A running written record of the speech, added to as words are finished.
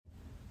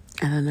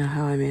I don't know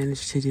how I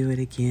managed to do it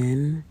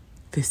again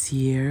this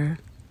year,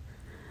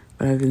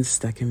 but I've been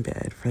stuck in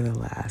bed for the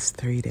last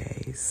 3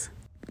 days.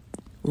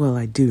 Well,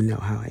 I do know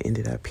how I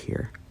ended up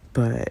here,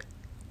 but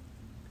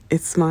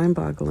it's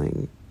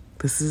mind-boggling.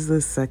 This is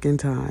the second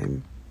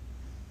time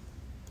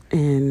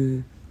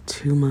in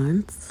 2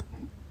 months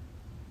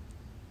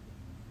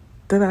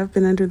that I've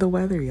been under the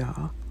weather,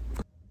 y'all.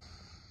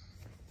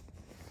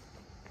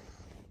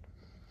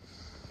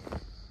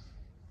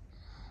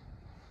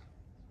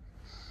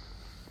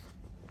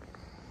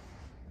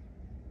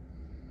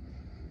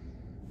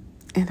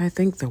 And I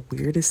think the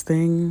weirdest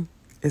thing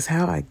is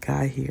how I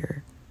got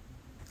here.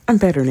 I'm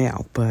better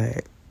now,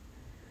 but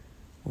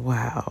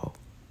wow,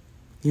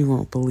 you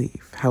won't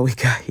believe how we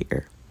got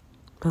here.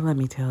 But let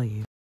me tell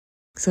you.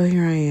 So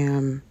here I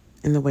am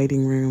in the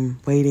waiting room,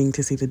 waiting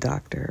to see the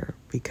doctor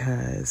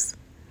because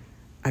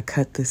I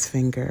cut this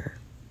finger.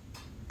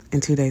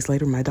 And 2 days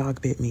later, my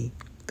dog bit me.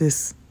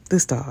 This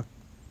dog.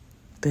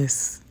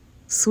 This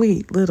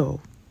sweet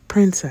little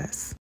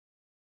princess.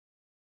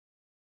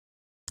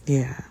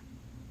 Yeah.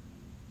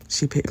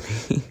 She bit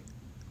me.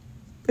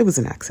 It was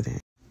an accident.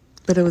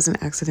 But it was an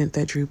accident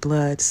that drew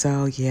blood,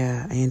 so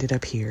yeah, I ended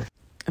up here.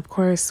 Of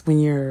course, when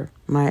you're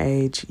my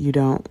age, you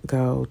don't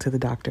go to the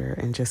doctor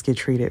and just get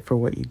treated for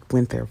what you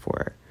went there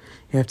for.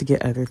 You have to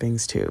get other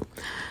things too.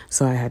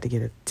 So I had to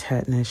get a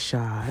tetanus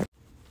shot,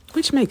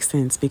 which makes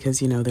sense because,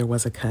 there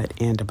was a cut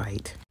and a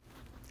bite.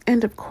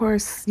 And of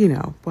course,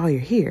 while you're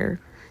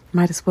here, you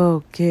might as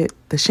well get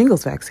the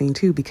shingles vaccine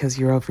too because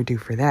you're overdue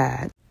for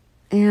that.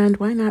 And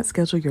why not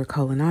schedule your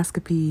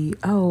colonoscopy?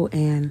 Oh,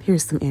 and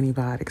here's some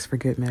antibiotics for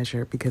good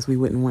measure because we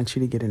wouldn't want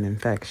you to get an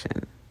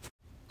infection.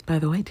 By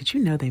the way, did you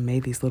know they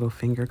made these little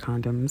finger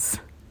condoms?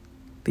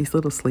 These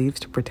little sleeves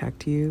to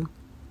protect you?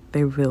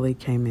 They really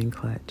came in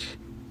clutch.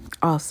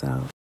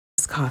 Also,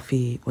 this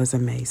coffee was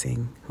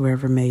amazing.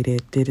 Whoever made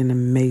it did an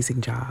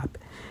amazing job.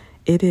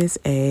 It is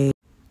a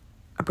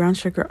brown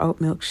sugar oat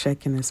milk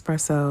shaken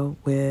espresso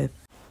with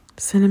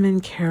cinnamon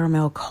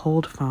caramel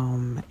cold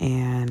foam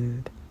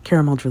and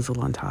caramel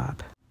drizzle on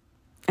top.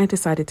 I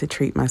decided to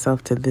treat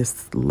myself to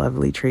this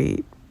lovely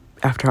treat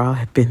after all I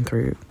had been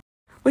through,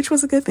 which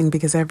was a good thing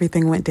because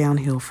everything went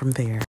downhill from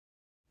there.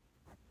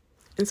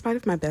 In spite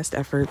of my best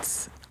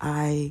efforts,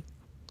 I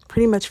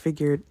pretty much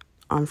figured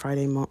on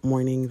Friday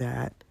morning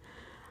that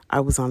I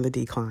was on the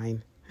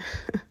decline.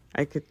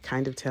 I could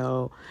kind of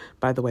tell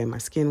by the way my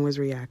skin was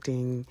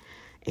reacting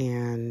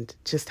and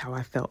just how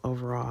I felt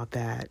overall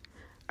that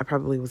I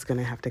probably was going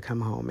to have to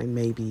come home and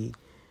maybe,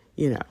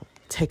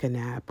 take a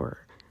nap or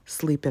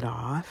sleep it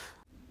off.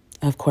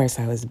 Of course,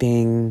 I was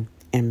being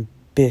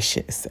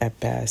ambitious at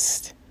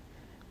best,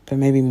 but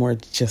maybe more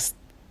just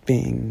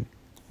being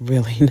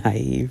really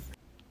naive.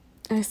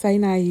 I say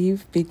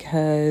naive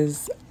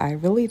because I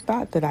really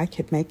thought that I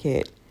could make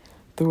it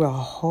through a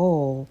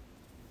whole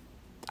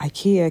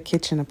IKEA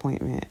kitchen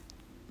appointment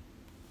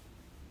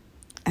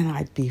and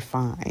I'd be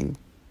fine.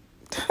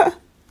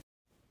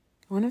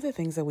 One of the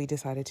things that we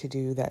decided to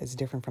do that is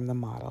different from the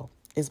model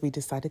is we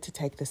decided to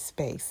take the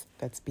space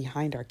that's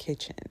behind our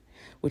kitchen,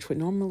 which would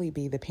normally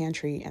be the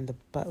pantry and the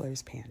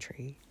butler's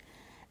pantry,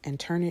 and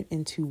turn it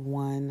into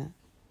one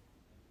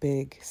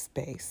big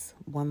space,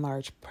 one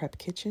large prep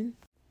kitchen.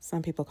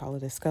 Some people call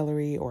it a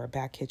scullery or a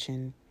back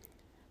kitchen,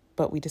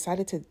 but we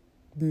decided to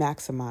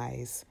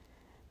maximize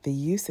the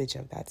usage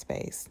of that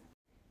space.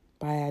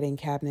 By adding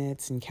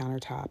cabinets and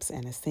countertops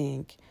and a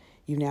sink,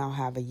 you now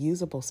have a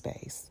usable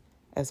space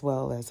as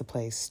well as a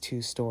place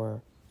to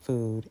store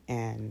food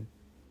and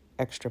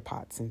extra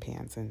pots and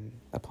pans and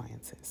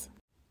appliances.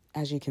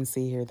 As you can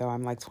see here, though,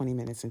 I'm like 20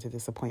 minutes into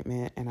this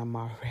appointment and I'm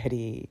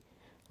already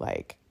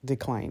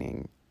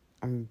declining.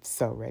 I'm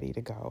so ready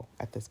to go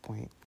at this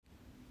point.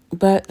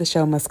 But the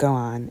show must go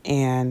on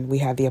and we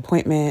had the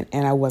appointment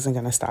and I wasn't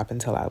going to stop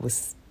until I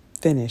was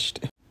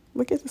finished.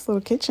 Look at this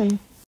little kitchen.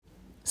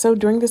 So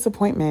during this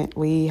appointment,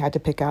 we had to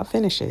pick out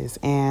finishes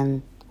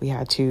and we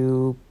had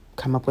to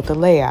come up with a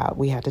layout.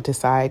 We had to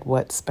decide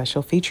what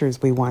special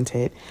features we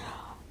wanted,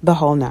 the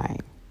whole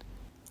nine.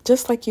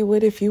 Just like you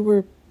would if you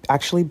were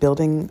actually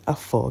building a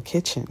full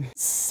kitchen.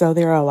 So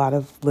there are a lot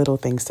of little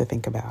things to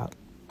think about,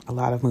 a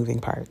lot of moving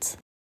parts.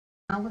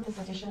 Now with this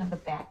addition of the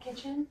back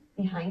kitchen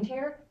behind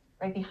here,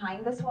 right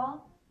behind this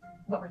wall,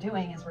 what we're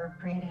doing is we're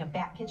creating a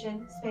back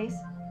kitchen space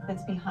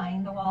that's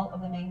behind the wall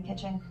of the main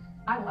kitchen.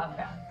 I love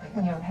that. Like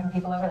when you're having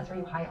people over, that's where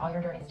you hide all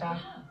your dirty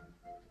stuff.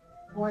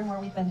 More and more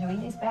we've been doing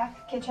these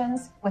back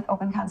kitchens with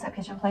open concept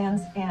kitchen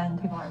plans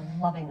and people are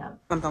loving them.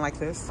 Something like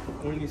this.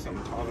 We need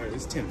something taller.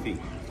 It's 10 feet.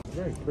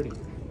 Very pretty.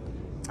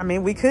 I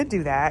mean, we could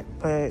do that,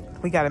 but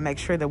we got to make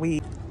sure that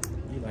we...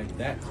 You like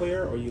that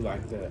clear or you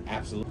like the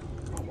absolute?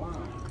 Oh, wow.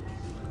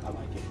 I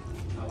like it.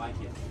 I like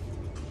it.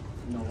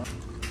 You know what?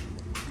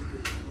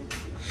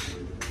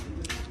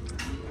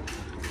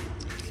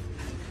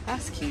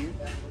 That's cute.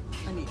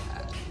 I need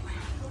that.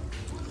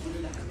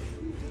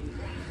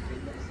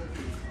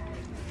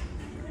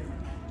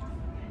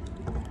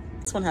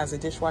 This one has a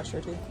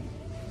dishwasher too.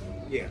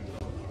 Yeah.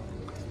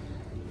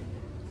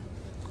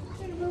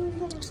 I didn't really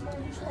know it's a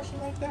dishwasher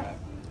like that.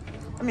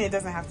 I mean, it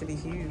doesn't have to be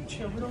huge.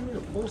 Yeah, we don't need a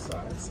full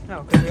size.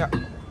 No, because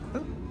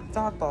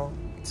dog bowl.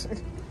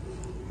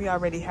 We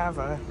already have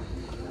a...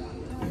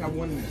 We have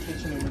one in the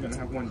kitchen and we're going to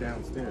have one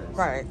downstairs.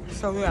 Right.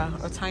 So, yeah,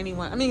 a tiny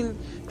one. I mean,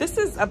 this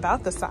is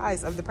about the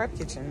size of the prep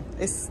kitchen.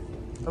 It's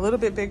a little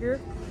bit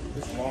bigger.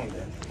 It's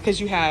longer. Because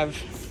you have...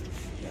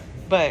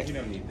 But... You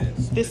don't need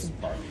this. This is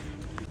part.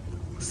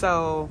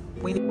 So,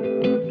 we...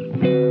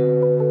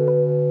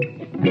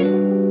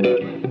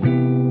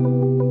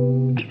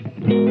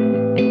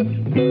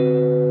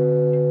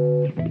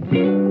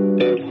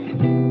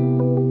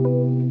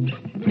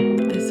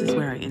 This is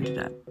where I ended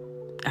up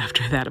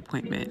after that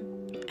appointment.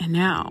 And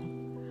now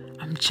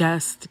I'm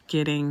just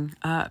getting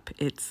up.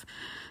 It's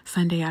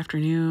Sunday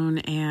afternoon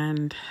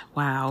and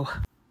wow,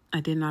 I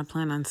did not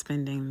plan on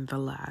spending the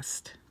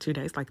last 2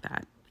 days like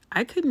that.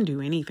 I couldn't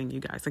do anything, you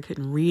guys. I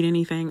couldn't read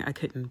anything. I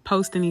couldn't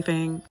post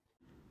anything.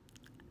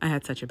 I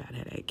had such a bad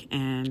headache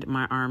and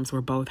my arms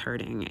were both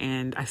hurting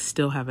and I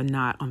still have a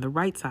knot on the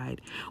right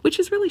side, which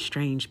is really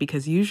strange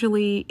because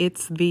usually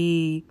it's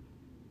the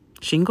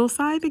shingle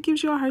side that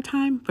gives you a hard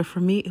time. But for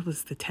me, it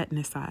was the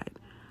tetanus side.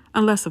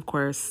 Unless, of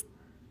course,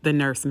 the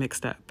nurse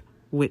mixed up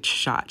which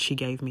shot she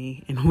gave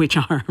me in which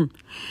arm.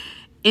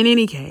 In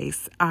any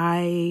case,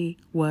 I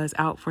was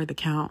out for the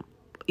count,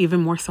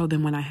 even more so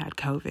than when I had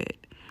COVID.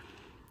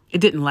 It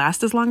didn't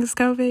last as long as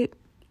COVID,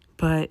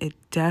 but it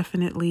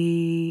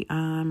definitely,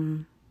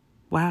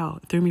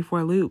 threw me for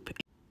a loop.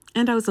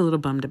 And I was a little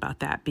bummed about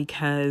that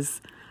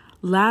because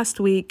last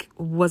week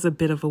was a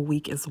bit of a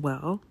week as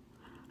well.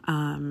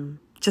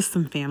 Just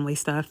some family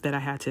stuff that I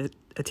had to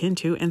attend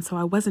to. And so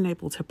I wasn't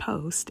able to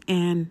post.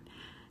 And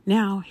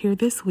now here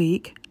this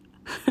week,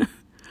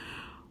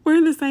 we're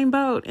in the same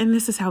boat and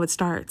this is how it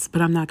starts,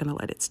 but I'm not going to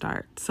let it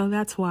start. So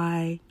that's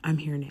why I'm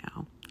here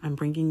now. I'm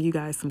bringing you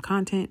guys some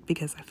content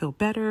because I feel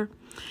better.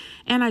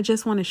 And I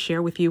just want to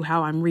share with you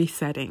how I'm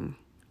resetting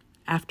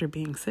after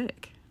being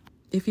sick.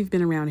 If you've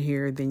been around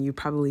here, then you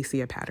probably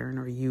see a pattern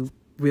or you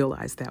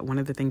realize that one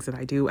of the things that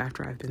I do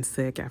after I've been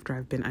sick, after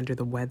I've been under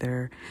the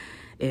weather,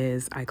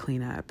 is I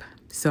clean up.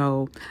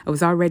 So I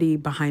was already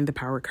behind the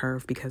power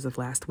curve because of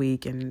last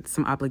week and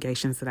some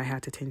obligations that I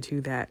had to tend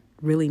to that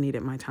really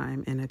needed my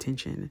time and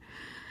attention.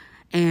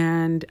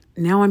 And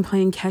now I'm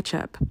playing catch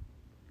up.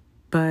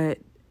 But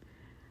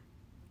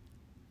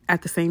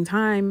at the same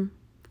time,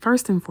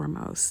 first and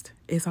foremost,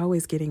 is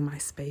always getting my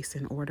space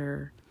in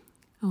order.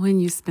 When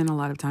you spend a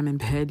lot of time in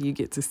bed, you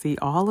get to see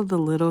all of the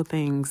little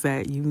things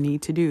that you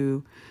need to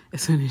do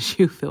as soon as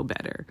you feel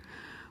better.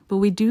 But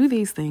we do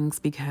these things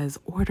because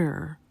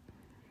order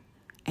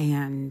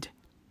and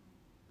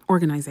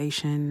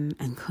organization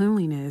and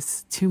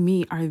cleanliness, to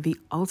me, are the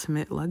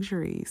ultimate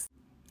luxuries.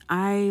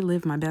 I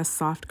live my best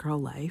soft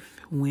girl life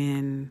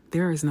when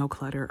there is no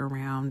clutter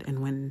around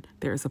and when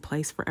there is a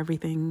place for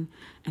everything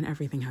and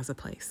everything has a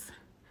place.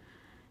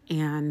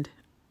 And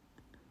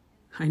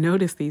I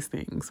notice these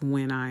things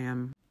when I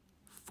am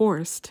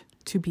forced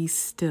to be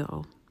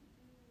still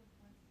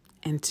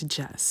and to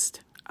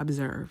just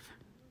observe.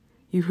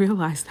 You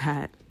realize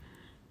that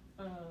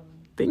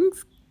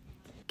things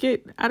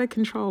get out of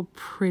control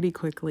pretty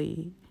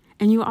quickly.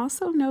 And you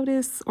also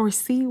notice or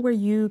see where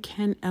you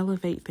can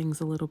elevate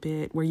things a little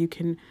bit, where you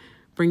can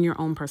bring your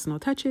own personal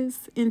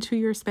touches into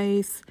your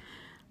space,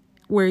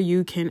 where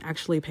you can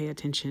actually pay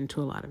attention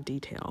to a lot of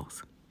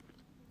details.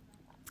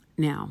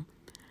 Now,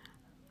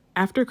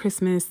 after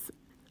Christmas,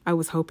 I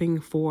was hoping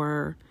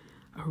for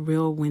a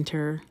real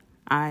winter.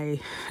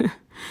 I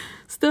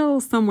still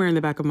somewhere in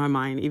the back of my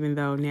mind, even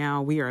though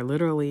now we are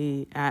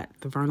literally at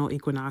the vernal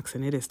equinox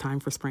and it is time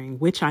for spring,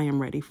 which I am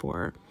ready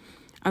for.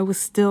 I was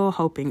still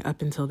hoping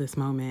up until this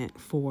moment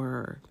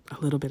for a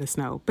little bit of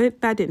snow,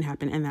 but that didn't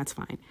happen and that's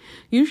fine.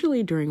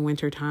 Usually during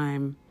winter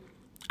time,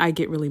 I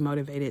get really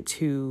motivated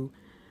to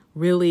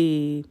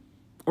really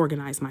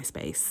organize my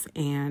space.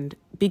 And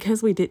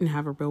because we didn't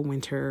have a real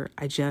winter,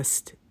 I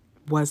just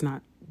was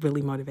not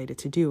really motivated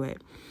to do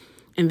it.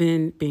 And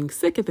then being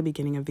sick at the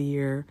beginning of the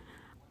year,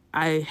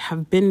 I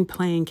have been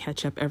playing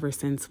catch up ever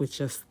since with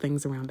just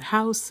things around the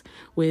house,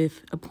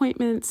 with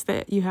appointments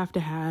that you have to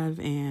have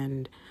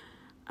and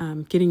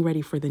getting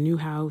ready for the new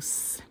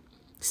house.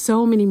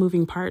 So many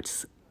moving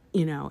parts,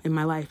 in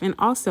my life. And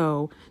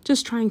also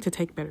just trying to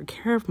take better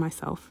care of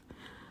myself.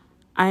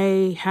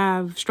 I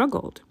have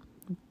struggled.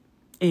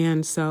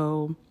 And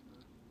so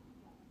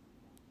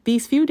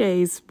these few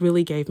days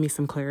really gave me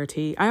some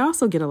clarity. I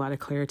also get a lot of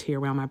clarity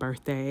around my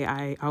birthday.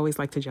 I always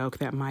like to joke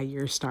that my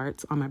year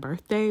starts on my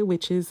birthday,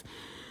 which is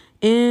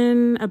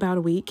in about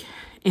a week.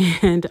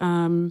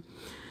 And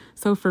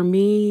so for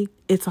me,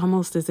 it's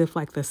almost as if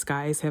like the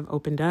skies have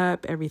opened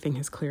up, everything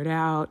has cleared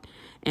out,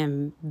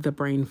 and the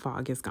brain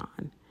fog is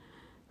gone.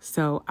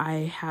 So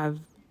I have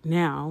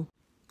now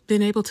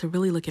been able to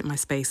really look at my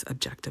space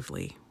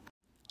objectively.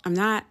 I'm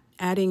not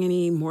adding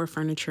any more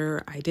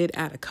furniture. I did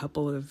add a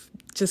couple of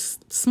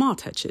just small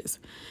touches,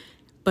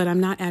 but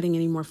I'm not adding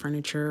any more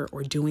furniture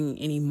or doing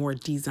any more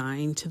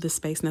design to the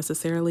space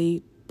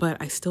necessarily, but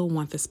I still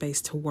want the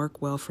space to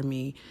work well for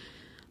me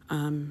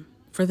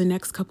for the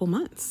next couple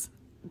months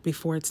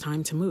before it's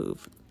time to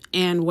move.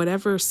 And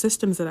whatever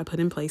systems that I put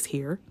in place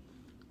here,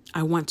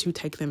 I want to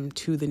take them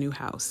to the new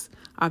house.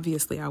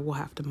 Obviously, I will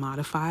have to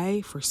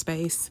modify for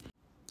space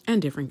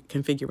and different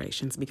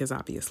configurations because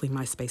obviously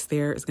my space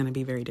there is going to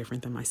be very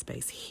different than my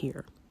space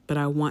here. But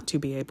I want to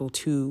be able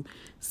to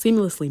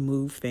seamlessly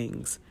move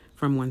things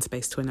from one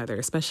space to another,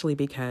 especially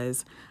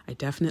because I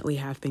definitely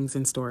have things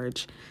in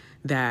storage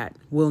that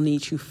will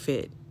need to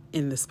fit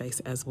in the space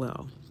as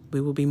well.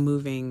 We will be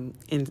moving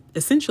in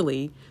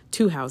essentially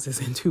 2 houses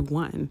into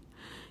one,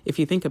 if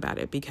you think about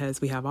it,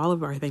 because we have all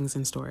of our things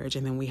in storage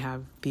and then we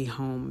have the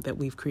home that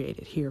we've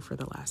created here for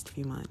the last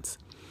few months.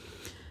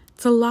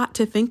 It's a lot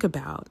to think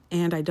about,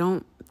 and I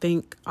don't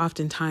think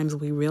oftentimes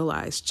we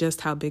realize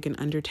just how big an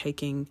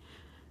undertaking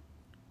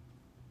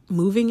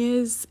moving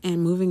is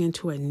and moving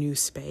into a new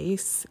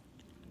space.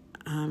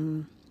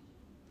 And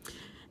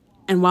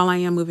while I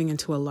am moving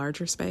into a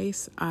larger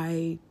space,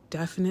 I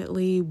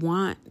definitely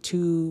want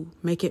to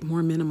make it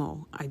more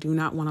minimal. I do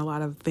not want a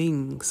lot of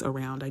things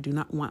around. I do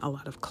not want a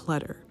lot of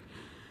clutter.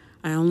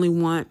 I only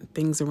want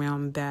things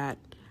around that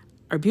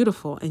are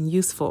beautiful and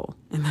useful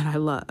and that I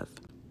love.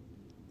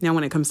 Now,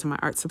 when it comes to my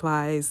art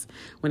supplies,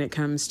 when it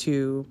comes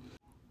to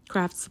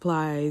craft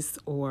supplies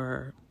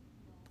or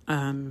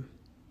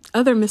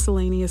other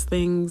miscellaneous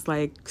things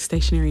like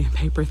stationery and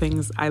paper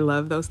things, I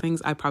love those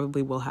things. I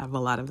probably will have a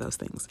lot of those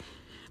things.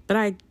 But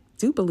I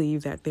do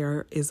believe that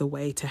there is a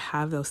way to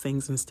have those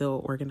things and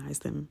still organize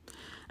them.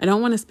 I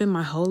don't want to spend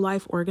my whole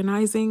life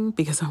organizing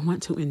because I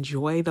want to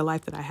enjoy the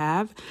life that I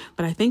have.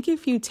 But I think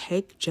if you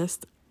take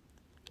just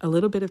a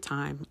little bit of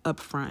time up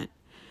front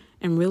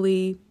and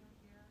really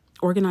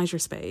organize your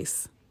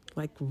space,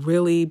 like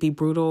really be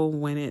brutal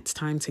when it's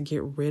time to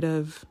get rid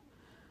of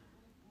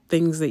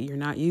things that you're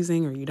not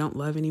using or you don't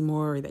love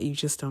anymore or that you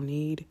just don't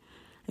need.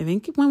 I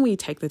think when we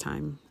take the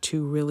time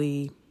to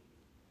really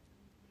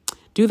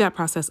do that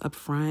process up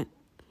front,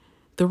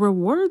 the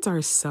rewards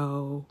are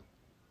so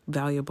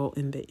valuable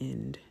in the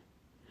end.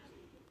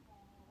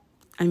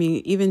 I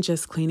mean, even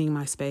just cleaning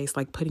my space,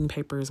 like putting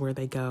papers where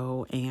they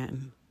go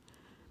and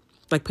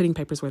like putting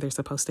papers where they're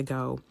supposed to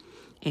go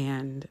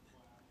and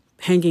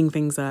hanging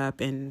things up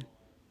and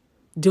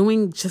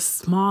doing just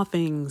small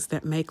things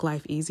that make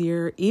life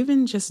easier.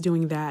 Even just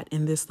doing that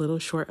in this little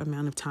short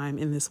amount of time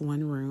in this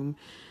one room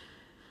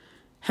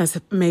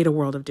has made a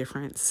world of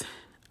difference.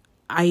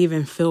 I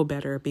even feel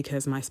better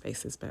because my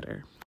space is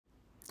better.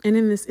 And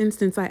in this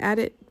instance, I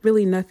added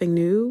really nothing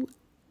new.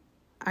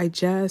 I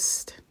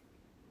just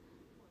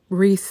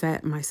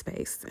reset my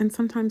space. And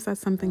sometimes that's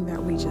something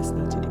that we just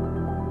need to do.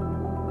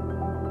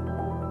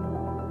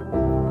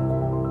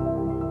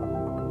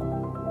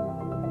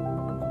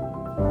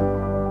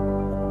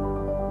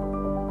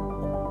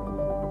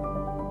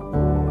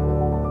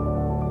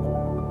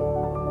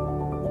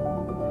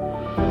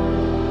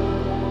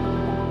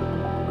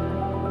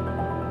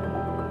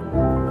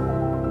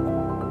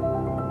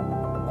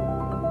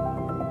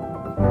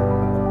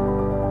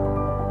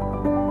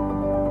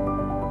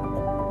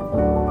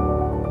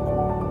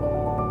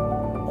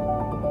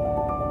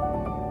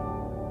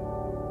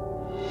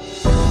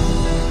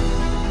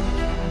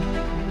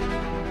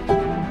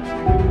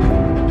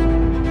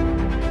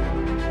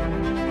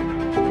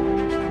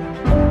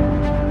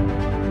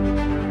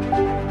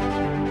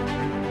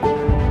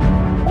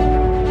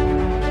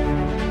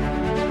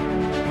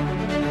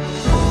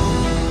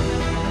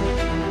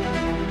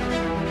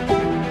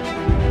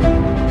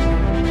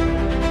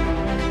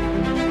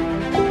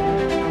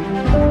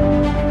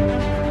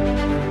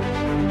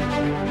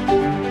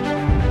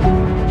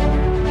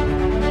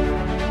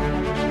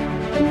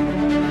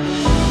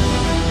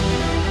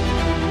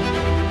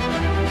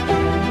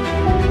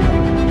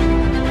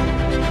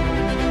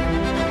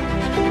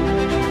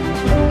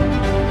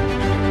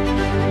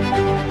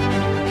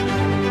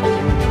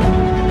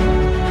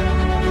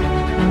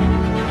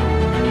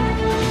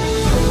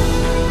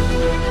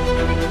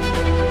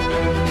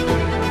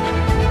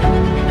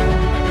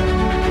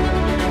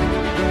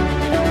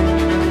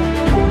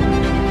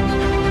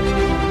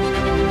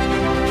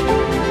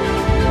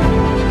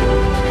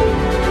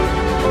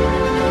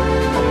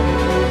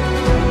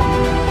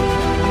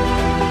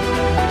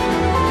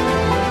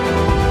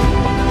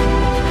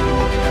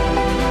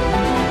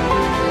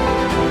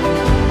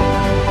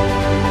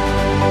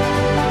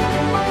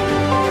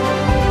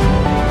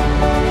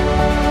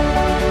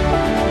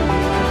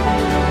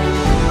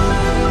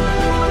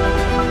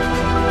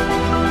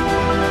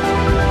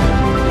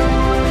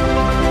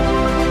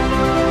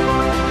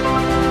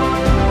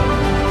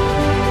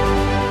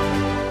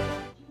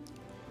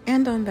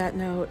 And on that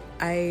note,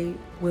 I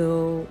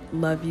will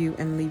love you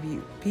and leave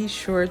you. Be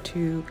sure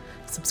to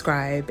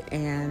subscribe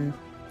and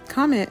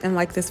comment and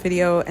like this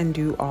video and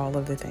do all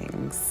of the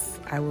things.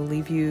 I will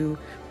leave you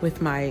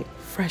with my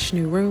fresh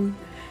new room,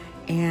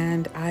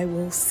 and I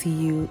will see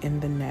you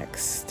in the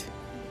next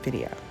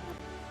video.